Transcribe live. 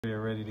We are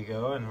ready to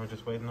go and we're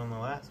just waiting on the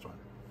last one.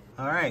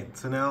 All right,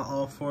 so now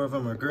all 4 of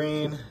them are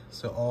green,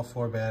 so all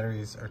 4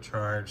 batteries are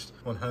charged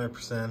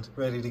 100%,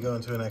 ready to go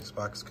into an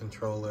Xbox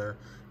controller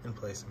and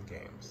play some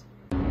games.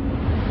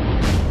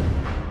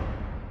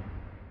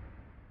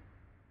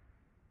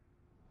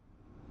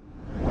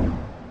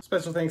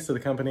 Special thanks to the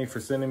company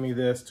for sending me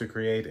this to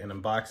create an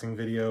unboxing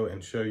video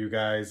and show you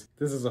guys.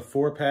 This is a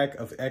 4-pack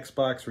of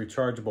Xbox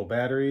rechargeable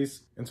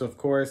batteries. And so of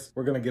course,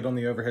 we're gonna get on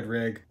the overhead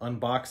rig,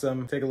 unbox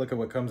them, take a look at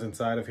what comes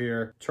inside of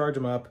here, charge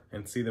them up,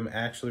 and see them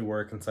actually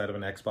work inside of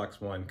an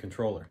Xbox One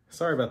controller.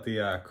 Sorry about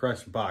the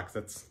crushed box.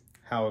 That's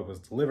how it was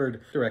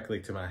delivered directly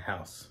to my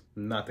house.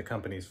 Not the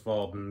company's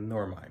fault,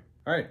 nor mine.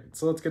 All right,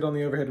 so let's get on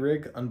the overhead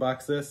rig,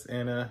 unbox this,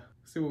 and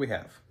see what we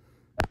have.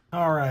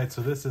 All right,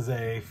 so this is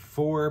a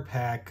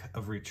 4-pack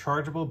of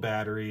rechargeable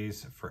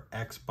batteries for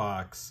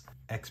Xbox,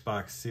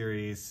 Xbox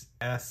Series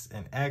S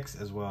and X,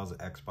 as well as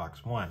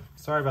Xbox One.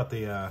 Sorry about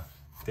the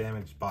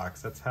damaged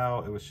box. That's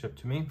how it was shipped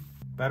to me.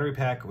 Battery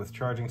pack with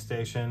charging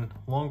station,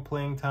 long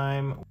playing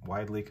time,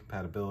 widely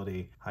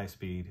compatibility,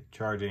 high-speed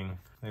charging.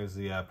 There's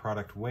the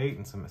product weight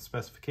and some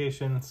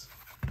specifications.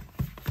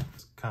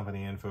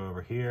 Company info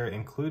over here,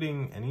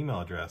 including an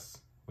email address,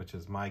 which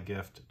is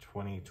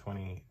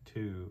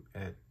mygift2022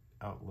 at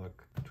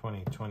Outlook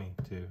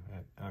 2022.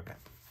 Okay.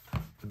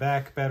 The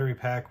back battery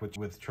pack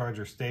with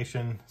charger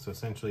station. So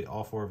essentially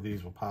all 4 of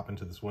these will pop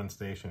into this one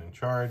station and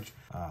charge.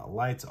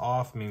 Lights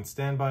off means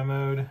standby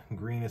mode.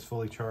 Green is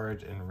fully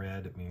charged and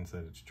red means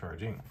that it's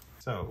charging.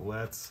 So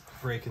let's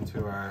break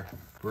into our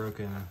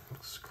broken,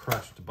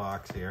 crushed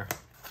box here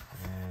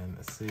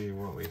and see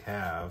what we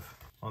have.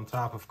 On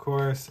top, of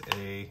course,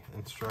 a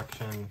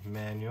instruction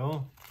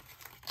manual.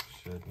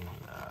 Shouldn't need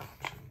that.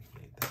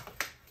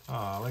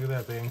 Oh, look at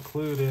that. They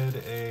included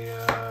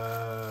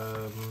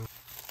a,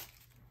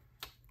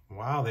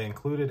 wow, they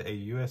included a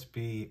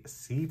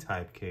USB-C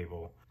type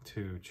cable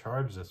to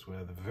charge this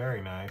with.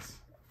 Very nice.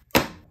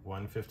 1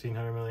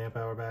 1500 milliamp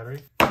hour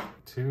battery,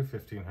 2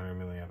 1500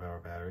 milliamp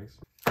hour batteries,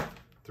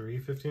 3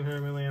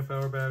 1500 milliamp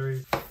hour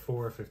batteries,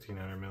 4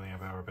 1500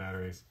 milliamp hour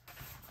batteries.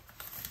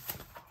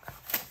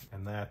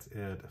 And that's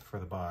it for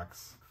the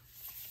box.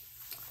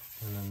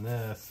 And then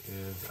this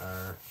is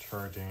our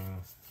charging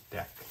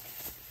deck.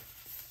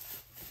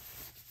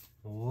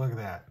 Look at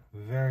that.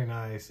 Very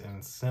nice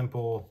and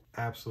simple.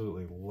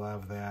 Absolutely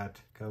love that.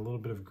 Got a little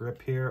bit of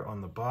grip here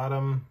on the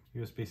bottom.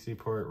 USB-C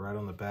port right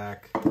on the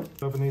back.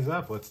 Let's open these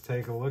up. Let's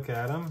take a look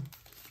at them.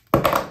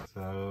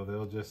 So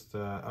they'll just,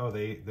 oh,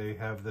 they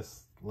have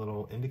this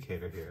little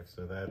indicator here.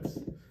 So that's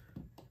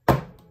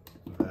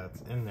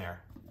in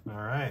there.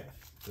 All right.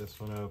 This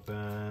one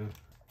open.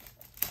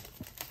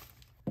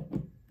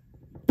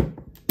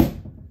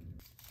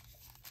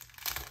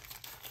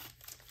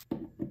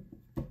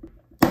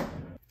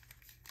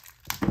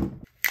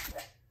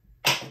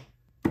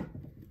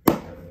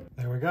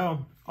 There we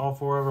go. All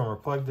 4 of them are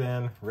plugged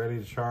in, ready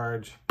to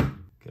charge.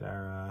 Get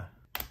our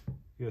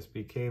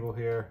USB cable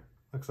here.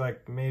 Looks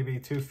like maybe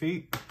 2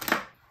 feet.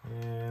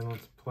 And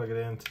let's plug it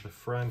into the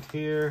front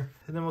here.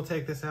 And then we'll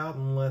take this out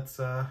and let's,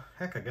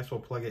 heck, I guess we'll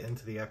plug it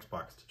into the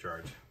Xbox to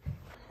charge.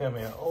 Got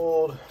me an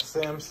old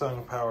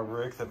Samsung power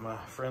brick that my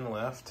friend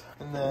left.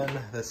 And then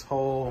this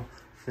whole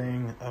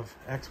thing of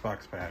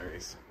Xbox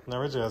batteries. Now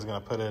originally I was gonna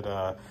put it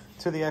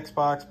to the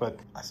Xbox, but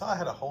I saw I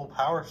had a whole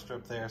power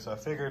strip there, so I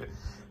figured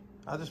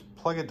I'll just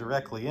plug it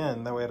directly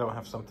in. That way I don't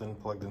have something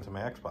plugged into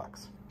my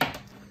Xbox. I'm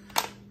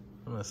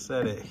gonna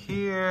set it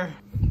here.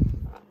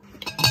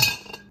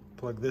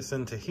 Plug this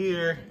into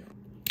here.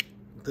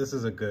 This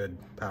is a good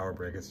power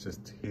brick. It's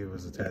just, he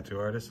was a tattoo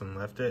artist and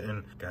left it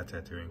and got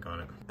tattoo ink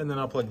on it. And then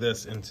I'll plug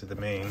this into the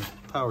main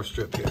power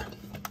strip here.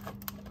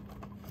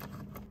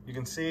 You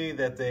can see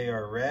that they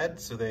are red,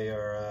 so they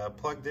are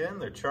plugged in,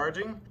 they're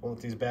charging. We'll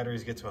let these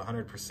batteries get to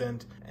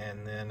 100%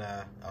 and then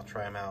I'll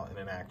try them out in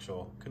an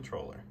actual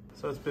controller.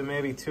 So it's been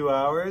maybe 2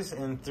 hours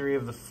and 3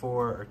 of the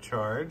 4 are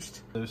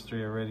charged. Those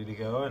 3 are ready to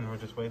go and we're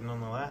just waiting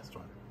on the last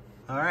one.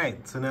 All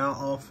right, so now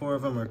all 4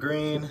 of them are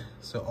green,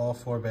 so all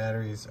 4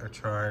 batteries are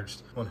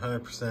charged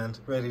 100%,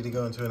 ready to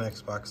go into an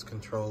Xbox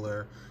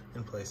controller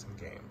and play some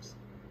games.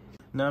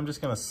 Now I'm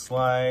just gonna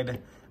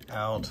slide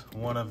out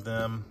one of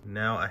them.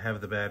 Now I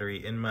have the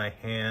battery in my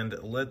hand.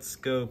 Let's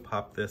go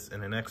pop this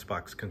in an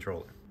Xbox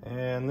controller.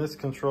 And this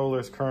controller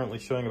is currently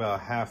showing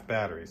about half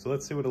battery. So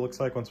let's see what it looks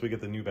like once we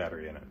get the new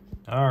battery in it.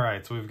 All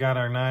right, so we've got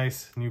our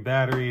nice new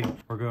battery.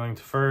 We're going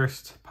to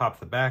first pop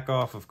the back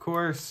off, of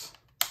course,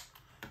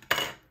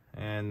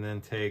 and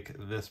then take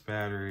this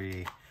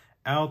battery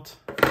out.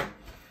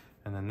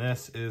 And then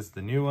this is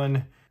the new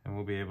one, and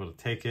we'll be able to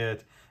take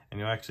it, and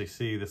you'll actually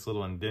see this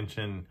little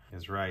indentation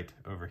is right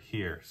over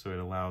here. So it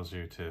allows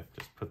you to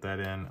just put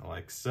that in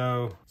like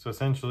so. So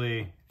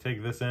essentially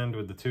take this end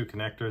with the 2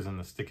 connectors and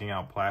the sticking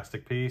out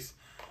plastic piece,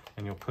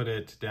 and you'll put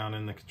it down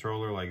in the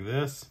controller like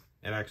this.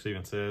 It actually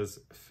even says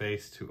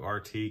face to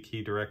RT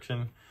key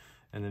direction,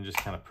 and then just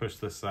kind of push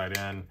this side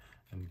in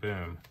and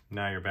boom,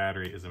 now your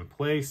battery is in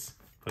place.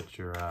 Put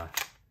your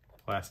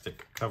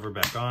plastic cover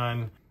back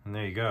on, And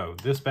there you go.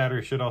 This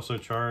battery should also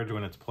charge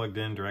when it's plugged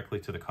in directly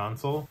to the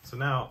console. So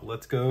now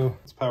let's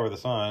power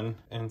this on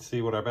and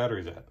see what our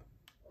battery's at.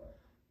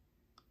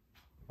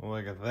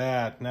 Look at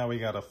that. Now we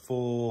got a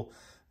full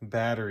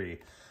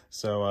battery.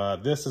 So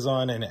this is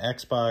on an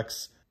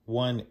Xbox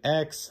One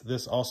X.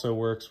 This also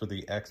works with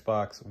the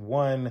Xbox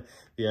One,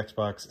 the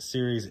Xbox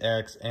Series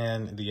X,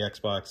 and the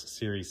Xbox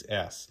Series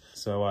S.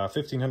 So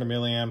 1500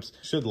 milliamps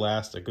should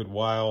last a good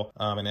while.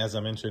 And as I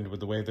mentioned, with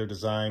the way they're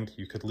designed,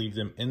 you could leave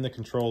them in the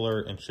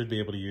controller and should be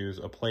able to use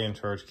a play and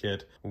charge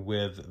kit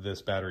with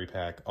this battery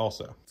pack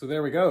also. So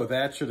there we go.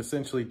 That should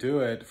essentially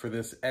do it for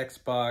this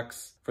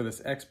Xbox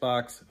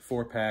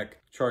 4-pack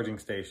charging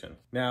station.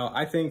 Now,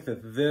 I think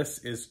that this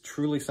is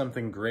truly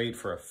something great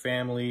for a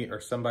family or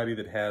somebody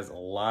that has a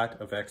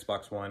lot of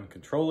Xbox One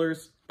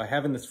controllers. By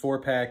having this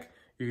 4-pack,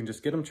 you can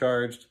just get them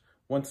charged.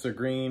 Once they're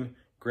green,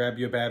 grab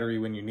you a battery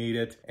when you need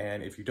it.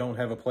 And if you don't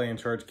have a play and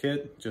charge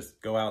kit,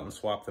 just go out and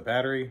swap the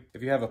battery.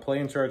 If you have a play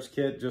and charge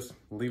kit, just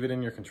leave it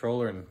in your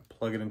controller and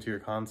plug it into your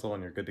console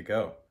and you're good to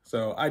go.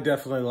 So I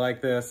definitely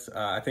like this.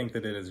 I think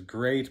that it is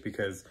great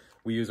because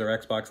we use our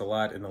Xbox a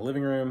lot in the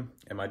living room,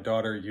 and my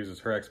daughter uses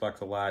her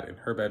Xbox a lot in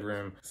her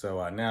bedroom.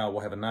 So now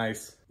we'll have a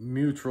nice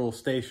mutual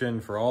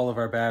station for all of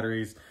our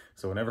batteries.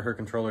 So whenever her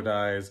controller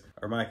dies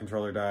or my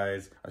controller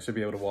dies, I should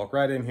be able to walk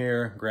right in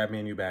here, grab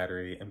me a new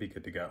battery, and be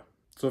good to go.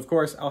 So of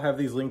course, I'll have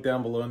these linked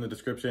down below in the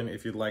description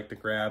if you'd like to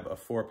grab a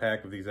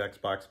 4-pack of these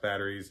Xbox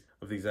batteries,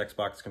 of these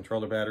Xbox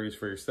controller batteries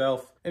for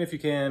yourself. And if you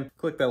can,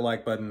 click that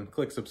like button,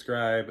 click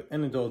subscribe,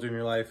 and indulge in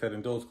your life at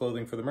Indulge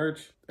Clothing for the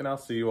merch. And I'll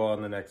see you all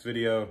in the next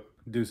video.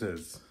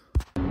 Deuces.